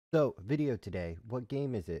So, video today. What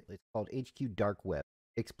game is it? It's called HQ Dark Web.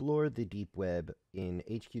 Explore the deep web in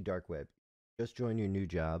HQ Dark Web. Just join your new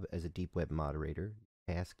job as a deep web moderator.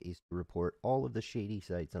 Task is to report all of the shady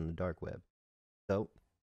sites on the dark web. So,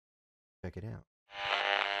 check it out.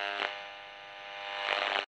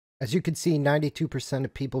 As you can see, 92%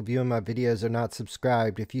 of people viewing my videos are not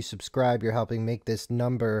subscribed. If you subscribe, you're helping make this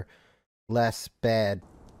number less bad.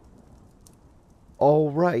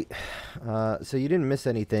 All right, so you didn't miss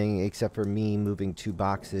anything except for me moving 2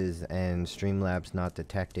 boxes and Streamlabs not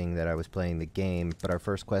detecting that I was playing the game. But our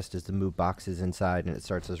first quest is to move boxes inside, and it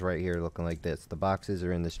starts us right here looking like this. The boxes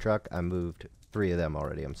are in this truck. I moved 3 of them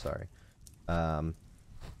already. I'm sorry. What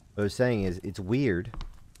I was saying is it's weird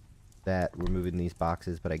that we're moving these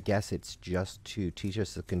boxes, but I guess it's just to teach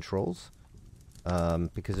us the controls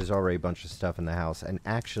because there's already a bunch of stuff in the house. And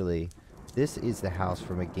actually, this is the house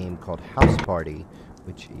from a game called House Party,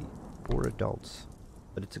 which is for adults,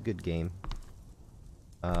 but it's a good game.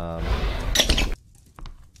 Yeah,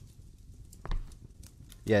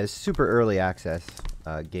 it's super early access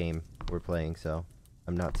game we're playing, so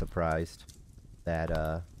I'm not surprised that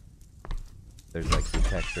there's like some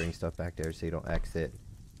texturing stuff back there so you don't exit.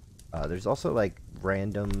 There's also like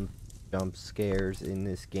random jump scares in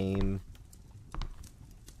this game.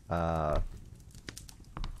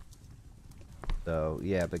 So,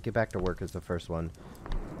 yeah, but get back to work is the first one.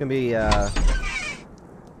 It's gonna be, stuff.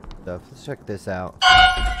 Let's check this out.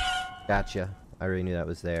 Gotcha. I already knew that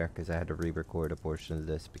was there, because I had to re-record a portion of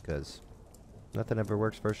this, because nothing ever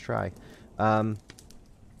works first try.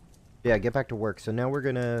 Yeah, get back to work. So now we're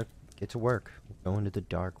gonna get to work. We're going to the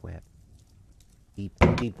dark web.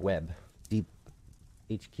 Deep web. Deep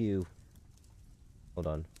HQ. Hold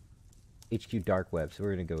on. HQ dark web. So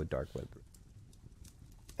we're gonna go with dark web.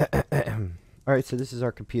 Alright, so this is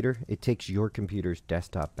our computer. It takes your computer's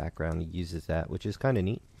desktop background and uses that, which is kind of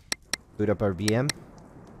neat. Boot up our VM.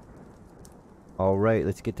 Alright,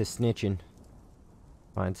 let's get to snitching.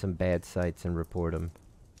 Find some bad sites and report them.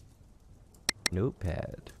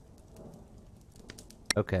 Notepad.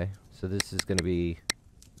 Okay, so this is going to be...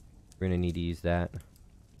 We're going to need to use that.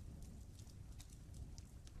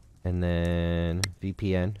 And then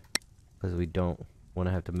VPN, because we don't want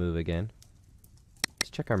to have to move again.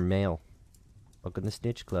 Let's check our mail. Welcome to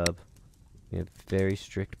Snitch Club. We have very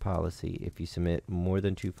strict policy. If you submit more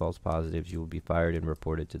than 2 false positives, you will be fired and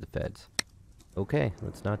reported to the feds. Okay,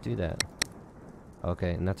 let's not do that.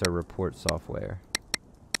 Okay, and that's our report software.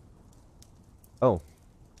 Oh.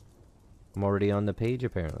 I'm already on the page,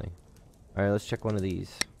 apparently. Alright, let's check one of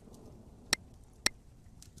these.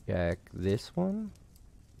 Check this one.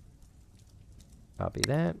 Copy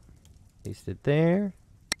that. Paste it there.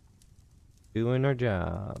 Doing our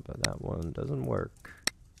job. That one doesn't work.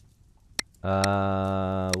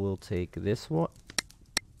 We'll take this one.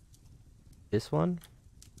 This one.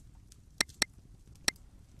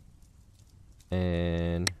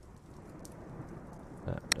 And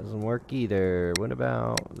that doesn't work either. What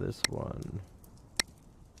about this one?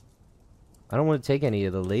 I don't want to take any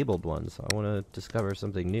of the labeled ones. I want to discover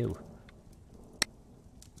something new.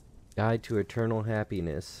 Guide to Eternal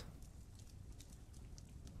Happiness.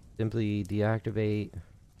 Simply deactivate.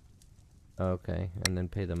 Okay, and then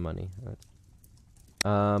pay the money.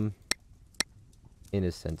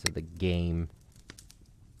 Innocence of the game.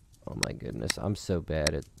 Oh my goodness, I'm so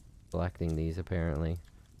bad at selecting these apparently.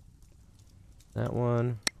 That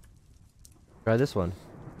one. Try this one.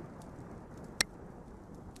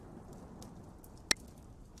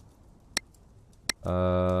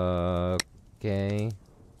 Okay.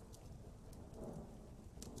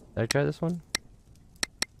 Did I try this one?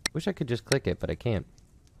 Wish I could just click it, but I can't.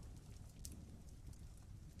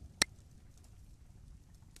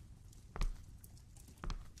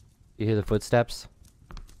 You hear the footsteps?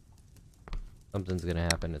 Something's gonna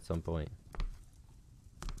happen at some point.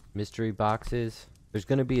 Mystery boxes. There's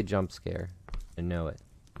gonna be a jump scare. I know it.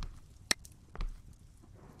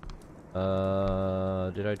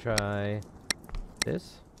 Did I try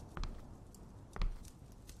this?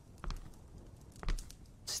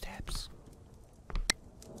 Steps.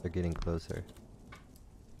 They're getting closer.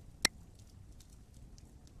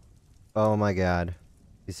 Oh my god.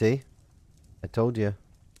 You see? I told you.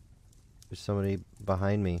 There's somebody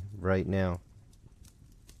behind me right now.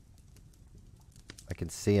 I can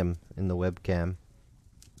see him in the webcam.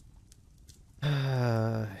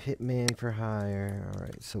 Hitman for hire.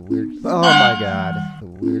 Alright, so weird. Oh my god.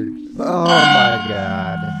 Weird. Oh my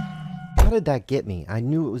god. How did that get me? I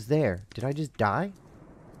knew it was there. Did I just die?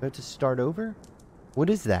 Do I have to start over? What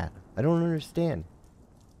is that? I don't understand.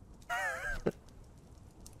 I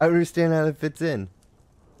don't understand how that fits in.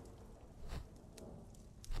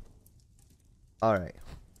 Alright.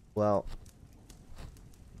 Well,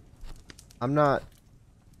 I'm not...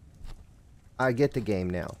 I get the game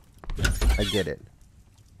now. I get it.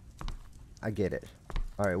 I get it.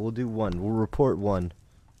 Alright, we'll do one. We'll report one.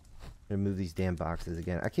 I'm gonna move these damn boxes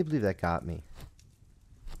again. I can't believe that got me.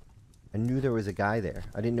 I knew there was a guy there.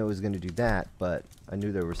 I didn't know it was gonna do that, but I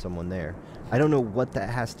knew there was someone there. I don't know what that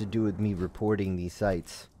has to do with me reporting these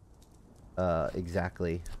sites.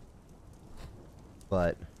 Exactly.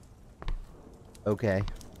 But... okay.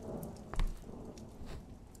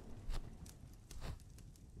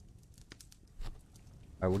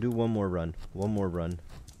 Alright, we'll do one more run. One more run.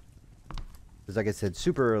 Because like I said,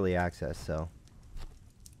 super early access, so...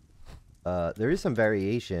 there is some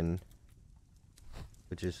variation,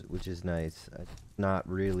 which is nice. I'm not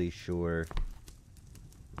really sure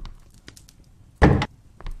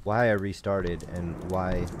why I restarted and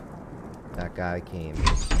why that guy came.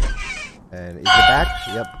 And is it back?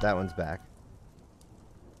 Yep, that one's back.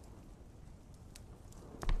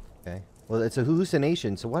 Okay. Well, it's a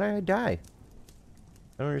hallucination, so why did I die?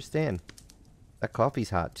 I don't understand. That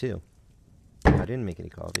coffee's hot, too. I didn't make any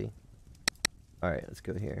coffee. Alright, let's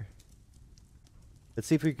go here. Let's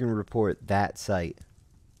see if we can report that site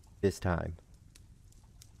this time.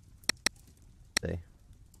 See.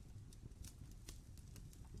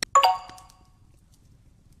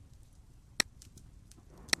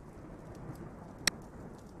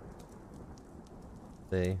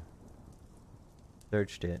 See.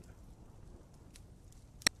 Searched it.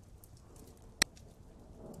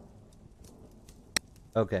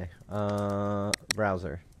 Okay.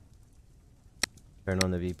 Browser. Turn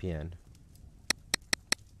on the VPN.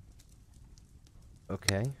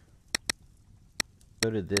 Okay. Go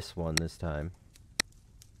to this one this time.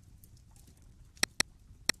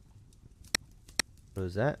 What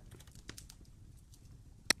was that?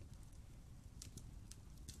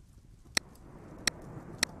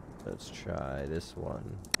 Let's try this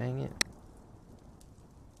one. Dang it.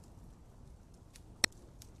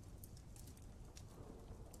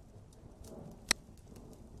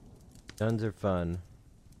 Guns are fun.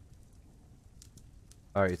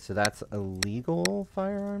 Alright, so that's illegal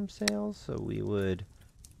firearm sales. So we would...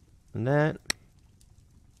 on that.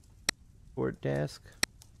 Port desk.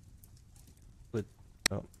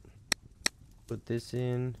 Put this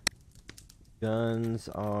in. Guns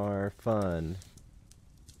are fun.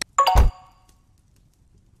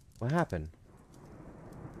 What happened?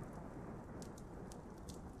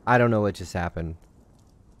 I don't know what just happened.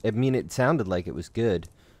 I mean, it sounded like it was good.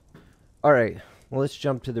 Alright, well, let's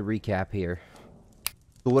jump to the recap here.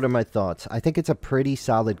 So what are my thoughts? I think it's a pretty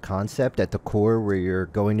solid concept at the core where you're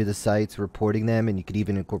going to the sites, reporting them, and you could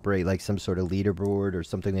even incorporate like some sort of leaderboard or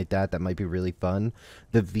something like that. That might be really fun.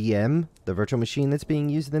 The VM, the virtual machine that's being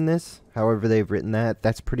used in this, however they've written that,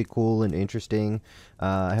 that's pretty cool and interesting.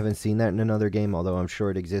 I haven't seen that in another game, although I'm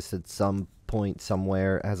sure it exists at some point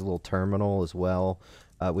somewhere. It has a little terminal as well,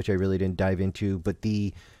 which I really didn't dive into. But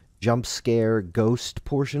the jump scare ghost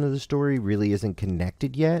portion of the story really isn't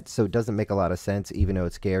connected yet, so it doesn't make a lot of sense, even though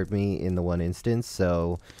it scared me in the one instance.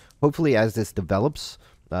 So hopefully as this develops,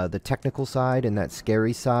 the technical side and that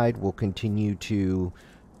scary side will continue to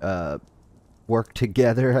work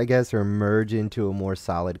together, I guess, or merge into a more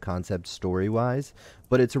solid concept story-wise.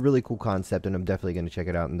 But it's a really cool concept, and I'm definitely going to check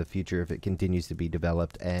it out in the future if it continues to be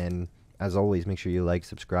developed. And as always, make sure you like,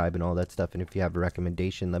 subscribe, and all that stuff. And if you have a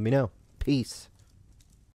recommendation, let me know. Peace.